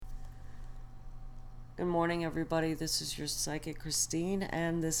Good morning, everybody. This is your Psychic Christine,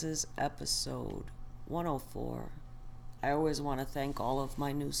 and this is episode 104. I always want to thank all of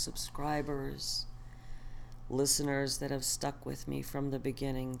my new subscribers, listeners that have stuck with me from the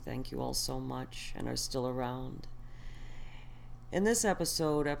beginning. Thank you all so much and are still around. In this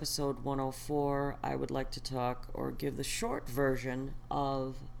episode 104, I would like to talk or give the short version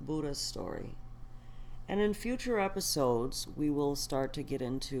of Buddha's story. And in future episodes, we will start to get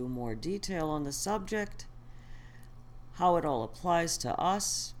into more detail on the subject, how it all applies to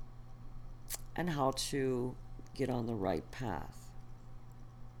us, and how to get on the right path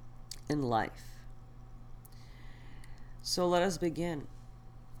in life. So let us begin.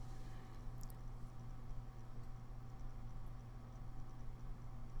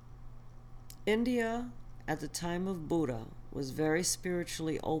 India, at the time of Buddha, was very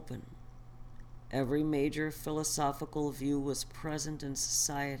spiritually open. Every major philosophical view was present in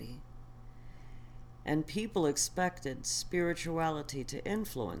society, and people expected spirituality to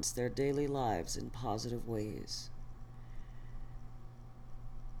influence their daily lives in positive ways.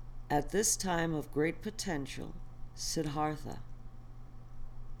 At this time of great potential, Siddhartha,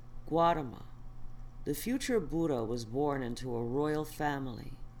 Gautama, the future Buddha, was born into a royal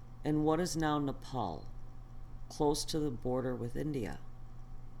family in what is now Nepal, close to the border with India.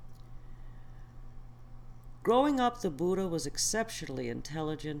 Growing up, the Buddha was exceptionally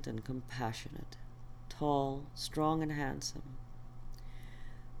intelligent and compassionate, tall, strong, and handsome.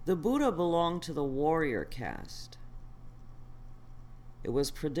 The Buddha belonged to the warrior caste. It was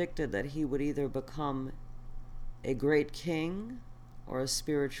predicted that he would either become a great king or a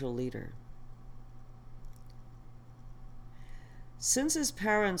spiritual leader. Since his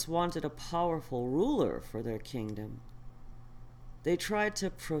parents wanted a powerful ruler for their kingdom, they tried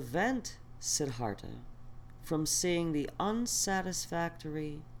to prevent Siddhartha from seeing the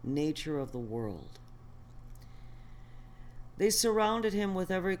unsatisfactory nature of the world. They surrounded him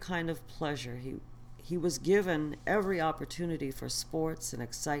with every kind of pleasure. He was given every opportunity for sports and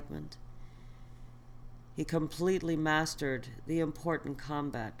excitement. He completely mastered the important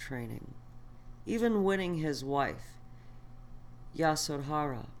combat training, even winning his wife,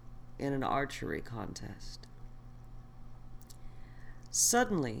 Yasodhara, in an archery contest.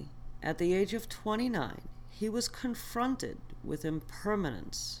 Suddenly, at the age of 29, he was confronted with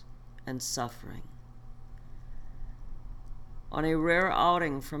impermanence and suffering. On a rare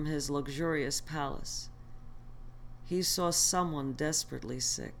outing from his luxurious palace, he saw someone desperately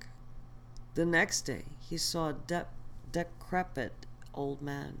sick. The next day, he saw a decrepit old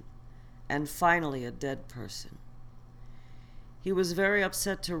man, and finally a dead person. He was very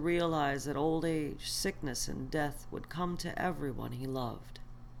upset to realize that old age, sickness, and death would come to everyone he loved.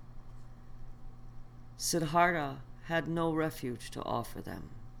 Siddhartha had no refuge to offer them.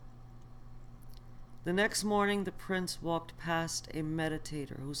 The next morning, the prince walked past a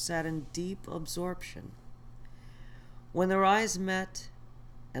meditator who sat in deep absorption. When their eyes met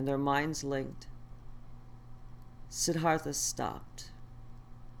and their minds linked, Siddhartha stopped,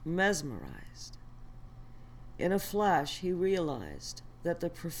 mesmerized. In a flash, he realized that the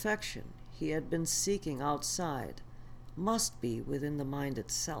perfection he had been seeking outside must be within the mind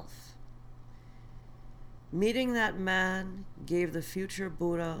itself. Meeting that man gave the future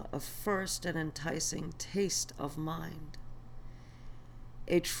Buddha a first and enticing taste of mind,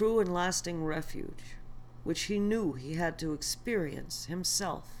 a true and lasting refuge, which he knew he had to experience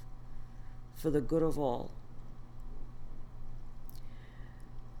himself for the good of all.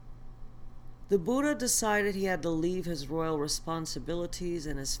 The Buddha decided he had to leave his royal responsibilities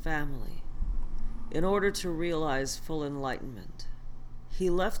and his family in order to realize full enlightenment. He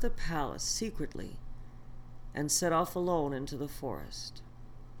left the palace secretly and set off alone into the forest.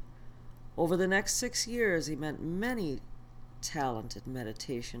 Over the next 6 years, he met many talented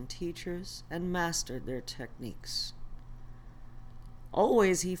meditation teachers and mastered their techniques.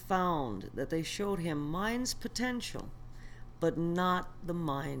 Always he found that they showed him mind's potential, but not the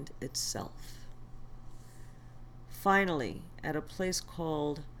mind itself. Finally, at a place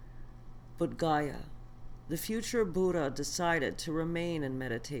called Bodh Gaya, the future Buddha decided to remain in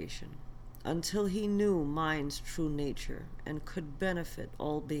meditation until he knew mind's true nature and could benefit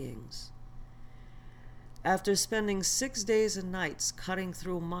all beings. After spending 6 days and nights cutting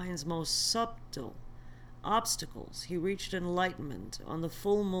through mind's most subtle obstacles, he reached enlightenment on the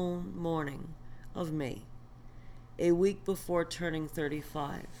full moon morning of May, a week before turning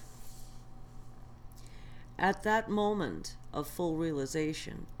 35. At that moment of full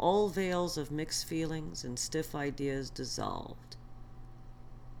realization, all veils of mixed feelings and stiff ideas dissolved,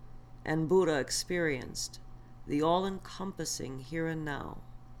 and Buddha experienced the all-encompassing here and now.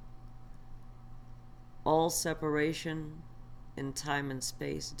 All separation in time and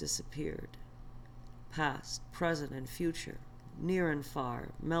space disappeared. Past, present, and future, near and far,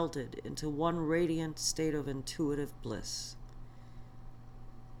 melted into one radiant state of intuitive bliss.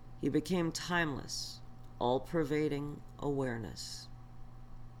 He became timeless, all-pervading awareness.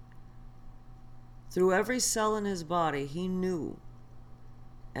 Through every cell in his body, he knew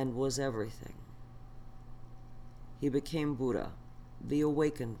and was everything. He became Buddha, the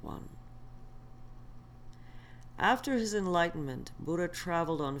awakened one. After his enlightenment, Buddha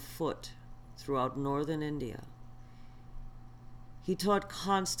traveled on foot throughout northern India. He taught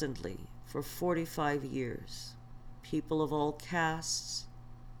constantly for 45 years. People of all castes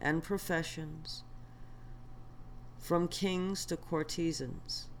and professions, from kings to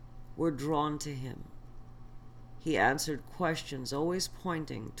courtesans, were drawn to him. He answered questions, always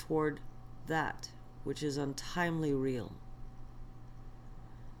pointing toward that which is untimely real.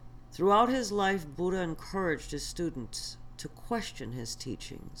 Throughout his life, Buddha encouraged his students to question his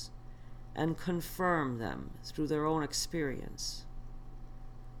teachings and confirm them through their own experience.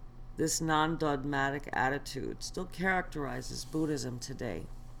 This non-dogmatic attitude still characterizes Buddhism today.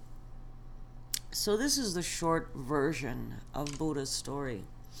 So this is the short version of Buddha's story.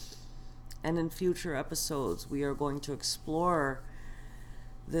 And in future episodes, we are going to explore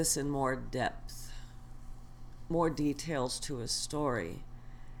this in more depth, more details to his story,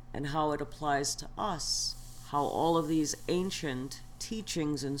 and how it applies to us, how all of these ancient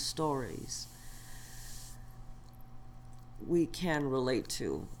teachings and stories we can relate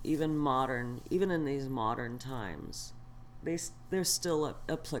to, even in these modern times. They're still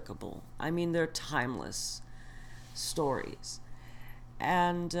applicable. I mean, they're timeless stories.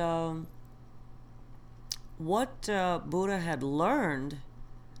 And what Buddha had learned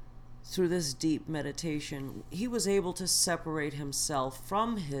through this deep meditation, he was able to separate himself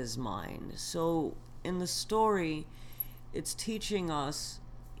from his mind. So in the story, it's teaching us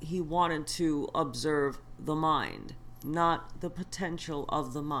he wanted to observe the mind, not the potential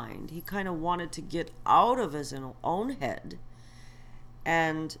of the mind. He kind of wanted to get out of his own head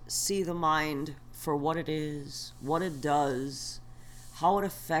and see the mind for what it is, what it does, how it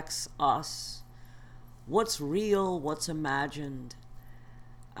affects us, what's real, what's imagined,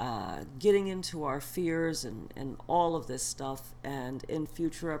 getting into our fears and all of this stuff. And in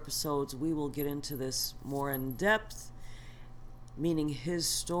future episodes, we will get into this more in depth, meaning his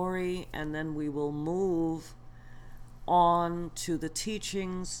story, and then we will move on to the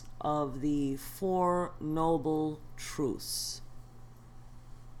teachings of the Four Noble Truths,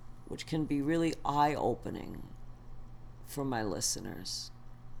 which can be really eye-opening for my listeners,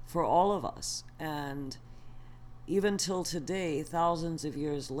 for all of us. And even till today, thousands of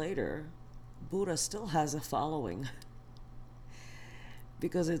years later, Buddha still has a following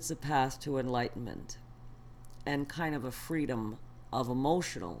because it's a path to enlightenment and kind of a freedom of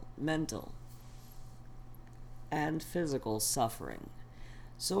emotional, mental, and physical suffering.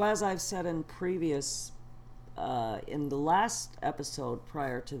 So as I've said in previous, in the last episode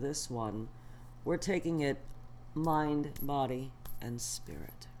prior to this one, we're taking it mind, body, and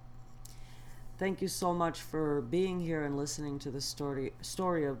spirit. Thank you so much for being here and listening to the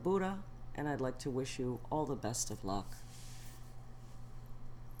story of Buddha, and I'd like to wish you all the best of luck.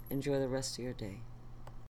 Enjoy the rest of your day.